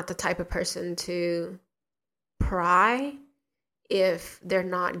also not the type of person to pry if they're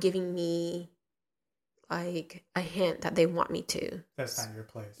not giving me like a hint that they want me to. That's not your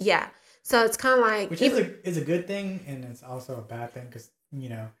place. Yeah. So it's kind of like... Which is a good thing, and it's also a bad thing because, you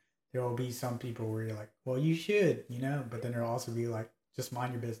know, there will be some people where you're like, well, you should, you know, but then there'll also be like, just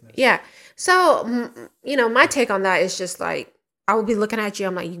mind your business. Yeah. So, you know, my take on that is just like, I will be looking at you.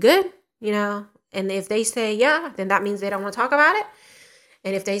 I'm like, you good? You know? And if they say, yeah, then that means they don't want to talk about it.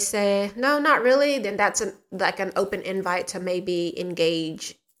 And if they say, no, not really, then that's like an open invite to maybe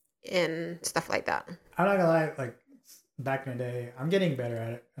engage in stuff like that. I'm not gonna lie, like back in the day, I'm getting better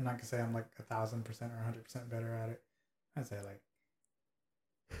at it. I'm not gonna say I'm like 1,000% or 100% better at it. I'd say like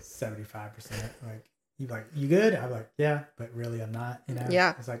 75%. Like, you good? I'm like, yeah, but really I'm not, you know?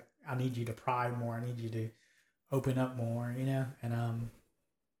 Yeah. It's like, I need you to pry more. I need you to open up more, you know? And,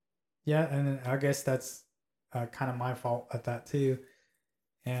 yeah, and I guess that's kind of my fault at that too.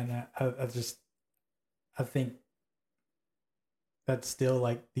 And I think that's still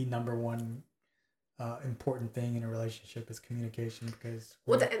like the number one important thing in a relationship is communication because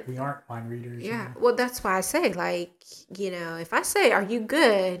we aren't mind readers. Yeah. You know? Well, that's why I say, like, you know, if I say, are you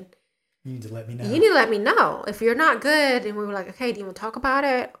good? You need to let me know. You need to let me know. If you're not good and we were like, okay, do you want to talk about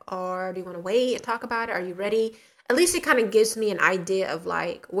it? Or do you want to wait and talk about it? Are you ready? At least it kind of gives me an idea of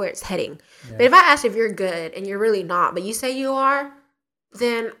like where it's heading. Yeah. But if I ask if you're good and you're really not, but you say you are,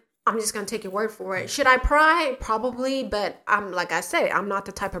 then I'm just going to take your word for it. Should I pry? Probably. But like I say, I'm not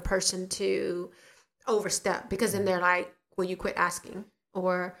the type of person to overstep because then they're like, will you quit asking?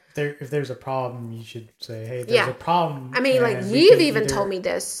 Or if there's a problem, you should say, hey, there's a problem. I mean, like, you've even told me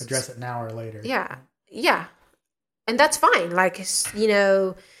this. Address it now or later. Yeah. Yeah. And that's fine. Like, you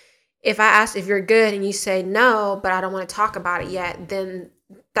know, if I ask if you're good and you say no, but I don't want to talk about it yet, then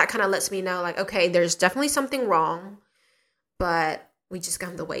that kind of lets me know, like, okay, there's definitely something wrong, but we just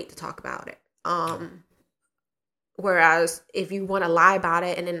got to wait to talk about it. Whereas if you want to lie about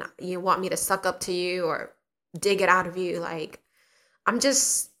it and then you want me to suck up to you or dig it out of you, like, I'm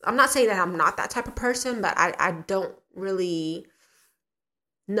not saying that I'm not that type of person, but I don't really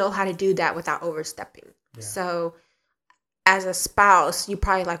know how to do that without overstepping. Yeah. So as a spouse, you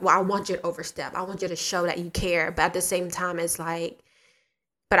probably like, well, I want you to overstep. I want you to show that you care. But at the same time, it's like,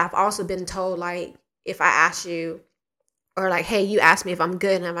 but I've also been told, like, if I ask you or like, hey, you ask me if I'm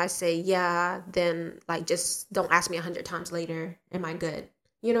good. And if I say, yeah, then like, just don't ask me 100 times later. Am I good?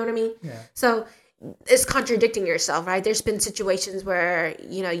 You know what I mean? Yeah. So it's contradicting yourself, right? There's been situations where,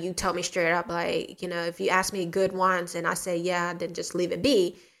 you know, you tell me straight up, like, you know, if you ask me good once and I say, yeah, then just leave it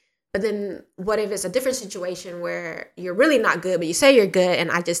be. But then what if it's a different situation where you're really not good, but you say you're good and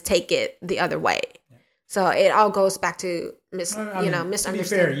I just take it the other way? Yeah. So it all goes back to misunderstanding. To be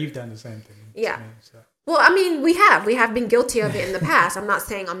fair, you've done the same thing. Yeah. Me, so. Well, I mean, we have been guilty of it in the past. I'm not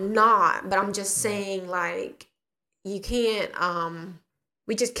saying I'm not, but I'm just saying, like, you can't,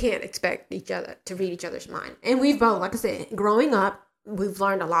 we just can't expect each other to read each other's mind. And we've both, like I said, growing up, we've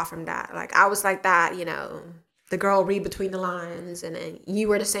learned a lot from that. Like, I was like that, you know, the girl read between the lines, and then you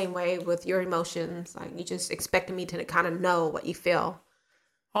were the same way with your emotions. Like, you just expected me to kind of know what you feel.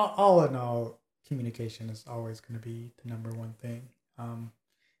 All in all, communication is always going to be the number one thing.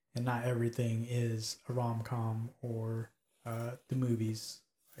 And not everything is a rom-com or the movies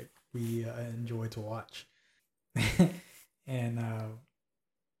like we enjoy to watch. And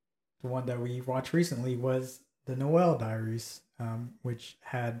the one that we watched recently was The Noel Diaries, which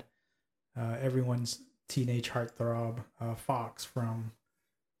had everyone's teenage heartthrob, Fox from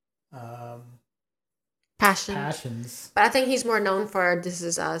Passions. But I think he's more known for This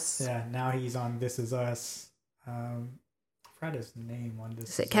Is Us. Yeah, now he's on This Is Us. I forgot his name on This.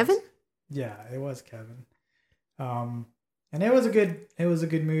 Is it Kevin? Us. Yeah, it was Kevin. And it was a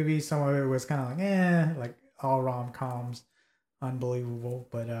good movie. Some of it was kind of like, like all rom-coms, unbelievable.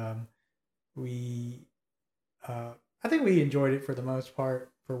 But I think we enjoyed it for the most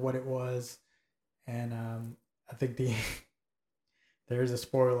part for what it was. And I think there's a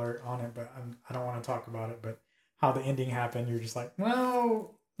spoiler on it, but I don't want to talk about it. But how the ending happened, you're just like,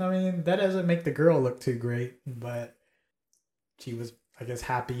 well, I mean, that doesn't make the girl look too great, but she was, I guess,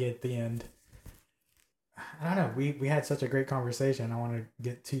 happy at the end. I don't know. We had such a great conversation. I don't want to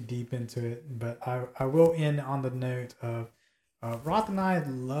get too deep into it, but I will end on the note of Roth and I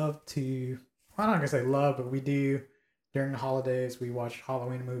love to I'm not gonna say love, but we do during the holidays. We watch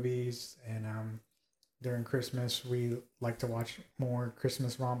Halloween movies, and during Christmas we like to watch more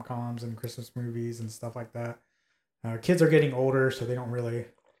Christmas rom-coms and Christmas movies and stuff like that. Kids are getting older, so they don't really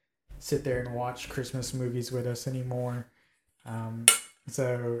sit there and watch Christmas movies with us anymore.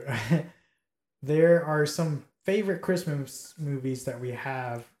 So there are some favorite Christmas movies that we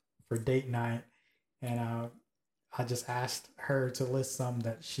have for date night, and I just asked her to list some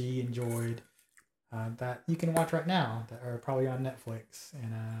that she enjoyed that you can watch right now that are probably on Netflix.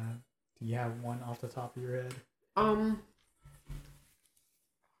 And do you have one off the top of your head?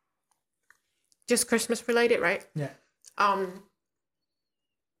 Just Christmas related, right? Yeah.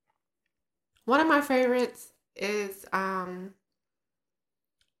 One of my favorites is something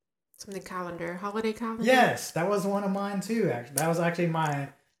calendar, holiday calendar. Yes, that was one of mine too. Actually, that was actually my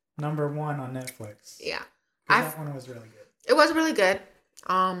number one on Netflix. Yeah, that one was really good. It was really good.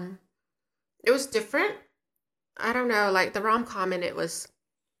 It was different. I don't know, like the rom-com in it was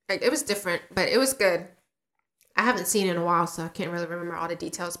like, it was different, but it was good. I haven't seen it in a while, so I can't really remember all the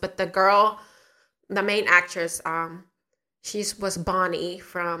details. But the girl, the main actress, she was Bonnie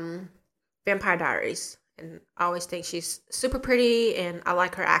from Vampire Diaries, and I always think she's super pretty, and I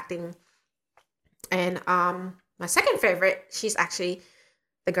like her acting. And my second favorite, she's actually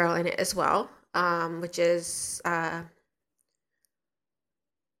the girl in it as well, which is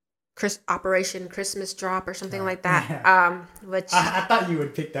Operation Christmas Drop or something like that. Yeah. Which I thought you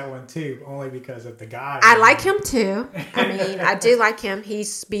would pick that one too, only because of the guy. I like him too. I mean, I do like him.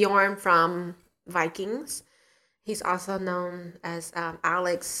 He's Bjorn from Vikings. He's also known as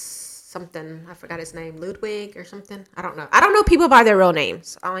Alex something. I forgot his name. Ludwig or something. I don't know. I don't know people by their real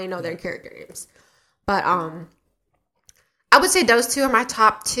names. I only know their character names. But I would say those two are my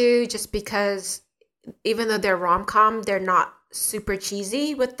top two, just because even though they're rom-com, they're not super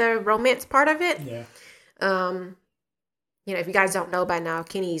cheesy with the romance part of it. Yeah. You know, if you guys don't know by now,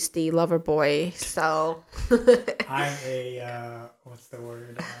 Kenny's the lover boy, so I'm a what's the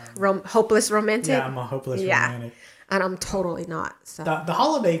word? Hopeless romantic. Yeah, I'm a hopeless romantic. And I'm totally not. So the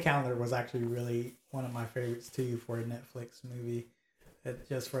holiday calendar was actually really one of my favorites too for a Netflix movie.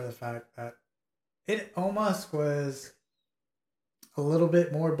 Just for the fact that it almost was a little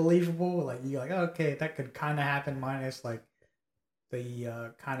bit more believable. Like you're like, oh, okay, that could kind of happen, minus like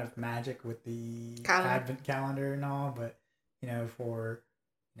the kind of magic with the Advent calendar and all. But you know, for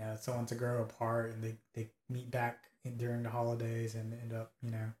someone to grow apart and they meet back during the holidays and end up,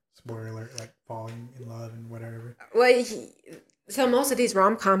 spoiler alert, like falling in love and whatever. Well, so most of these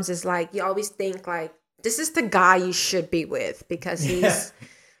rom-coms is like, you always think like, this is the guy you should be with because he's,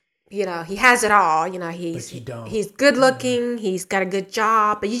 he has it all. He's good looking, he's got a good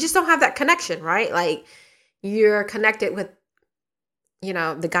job, but you just don't have that connection, right? Like you're connected with,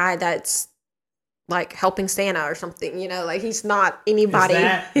 the guy that's like helping Santa or something, like he's not anybody.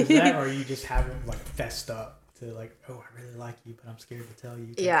 Is that or you just have him like fessed up to like, oh, I really like you, but I'm scared to tell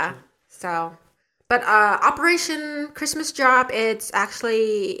you. Yeah. So, but Operation Christmas Drop, it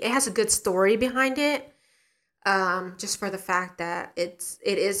has a good story behind it. Just for the fact that it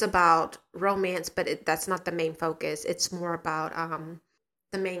is about romance, but that's not the main focus. It's more about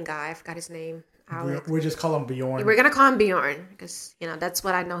the main guy. I forgot his name. Alex. We'll just call him Bjorn. We're gonna call him Bjorn because that's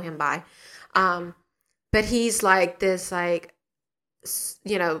what I know him by. But he's like this, like,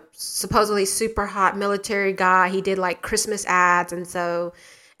 supposedly super hot military guy. He did like Christmas ads, and so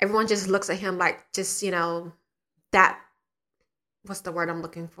everyone just looks at him like just that. What's the word I'm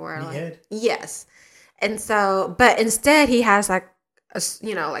looking for? Like, yes. And so, but instead he has like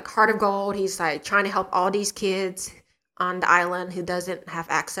like heart of gold. He's like trying to help all these kids on the island who doesn't have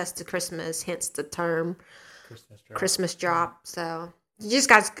access to Christmas, hence the term Christmas Drop. So you just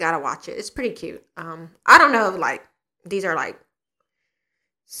guys gotta watch it. It's pretty cute. I don't know, like these are like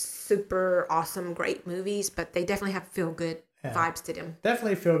super awesome, great movies, but they definitely have feel good vibes to them.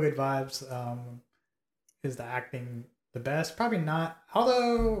 Definitely feel good vibes. Is the acting the best? Probably not.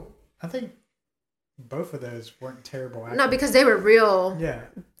 Although I think both of those weren't terrible actors. No, because they were real. Yeah.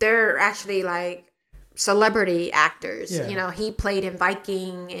 They're actually like celebrity actors. Yeah. He played in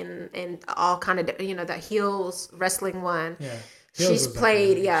Viking and all kind of, the Heels wrestling one. Yeah. She's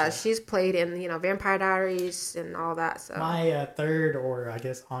played in, Vampire Diaries and all that. So my third, or I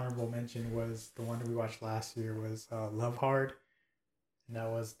guess honorable mention, was the one we watched last year was Love Hard. And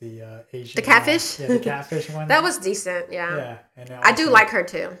that was the Asian. The catfish? Yeah, the catfish one. That was decent, yeah. Yeah. And I do like her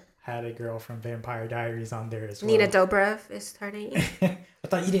too. Had a girl from Vampire Diaries on there as well. Nina Dobrev is her name. I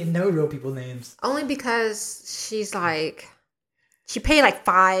thought you didn't know real people names. Only because she played like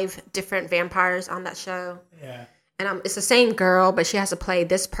 5 different vampires on that show. Yeah. and it's the same girl, but she has to play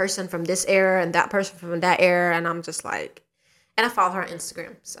this person from this era and that person from that era, and I'm just like, and I follow her on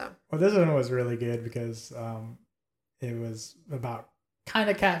Instagram. So well, this one was really good because it was about kind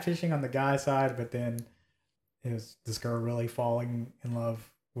of catfishing on the guy side, but then it was this girl really falling in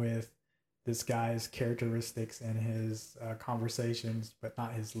love with this guy's characteristics and his conversations, but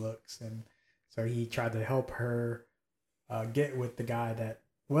not his looks. And so he tried to help her get with the guy that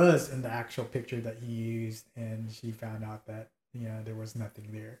was in the actual picture that he used, and she found out that there was nothing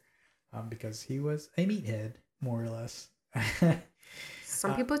there because he was a meathead, more or less.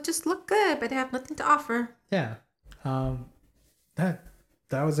 Some people just look good, but they have nothing to offer. Yeah, that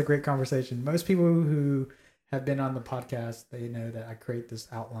was a great conversation. Most people who have been on the podcast, they know that I create this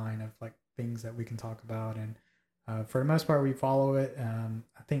outline of like things that we can talk about, and for the most part, we follow it.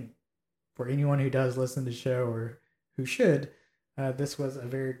 I think for anyone who does listen to the show or who should, this was a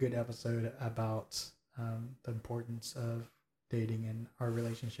very good episode about the importance of dating and our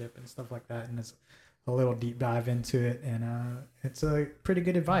relationship and stuff like that. And it's a little deep dive into it, and it's a pretty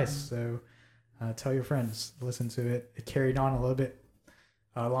good advice. So tell your friends, listen to it. It carried on a little bit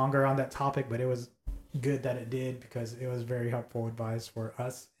longer on that topic, but it was good that it did because it was very helpful advice for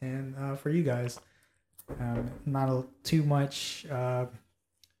us and for you guys. Not too much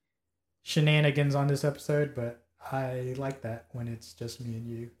shenanigans on this episode, but I like that when it's just me and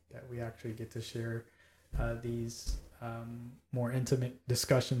you, that we actually get to share these more intimate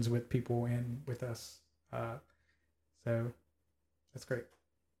discussions with people and with us. So that's great.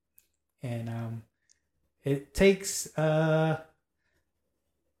 And it takes a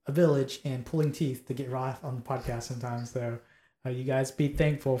village and pulling teeth to get Roth on the podcast sometimes. So you guys be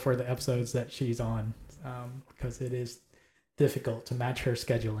thankful for the episodes that she's on, because it is difficult to match her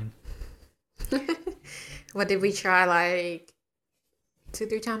scheduling. What did we try, like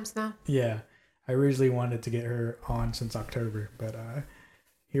 2-3 times now? Yeah, I originally wanted to get her on since October, but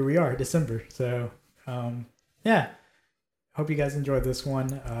here we are, December. So yeah, hope you guys enjoyed this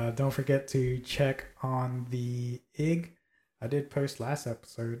one. Don't forget to check on the IG. I did post last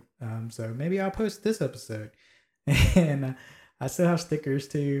episode, so maybe I'll post this episode. And I still have stickers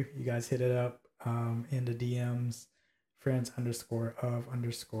too. You guys hit it up in the DMs,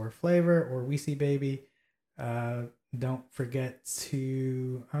 friends_of_flavor or we see baby. Don't forget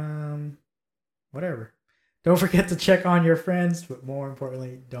to whatever. Don't forget to check on your friends, but more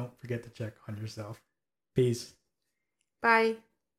importantly, don't forget to check on yourself. Peace. Bye.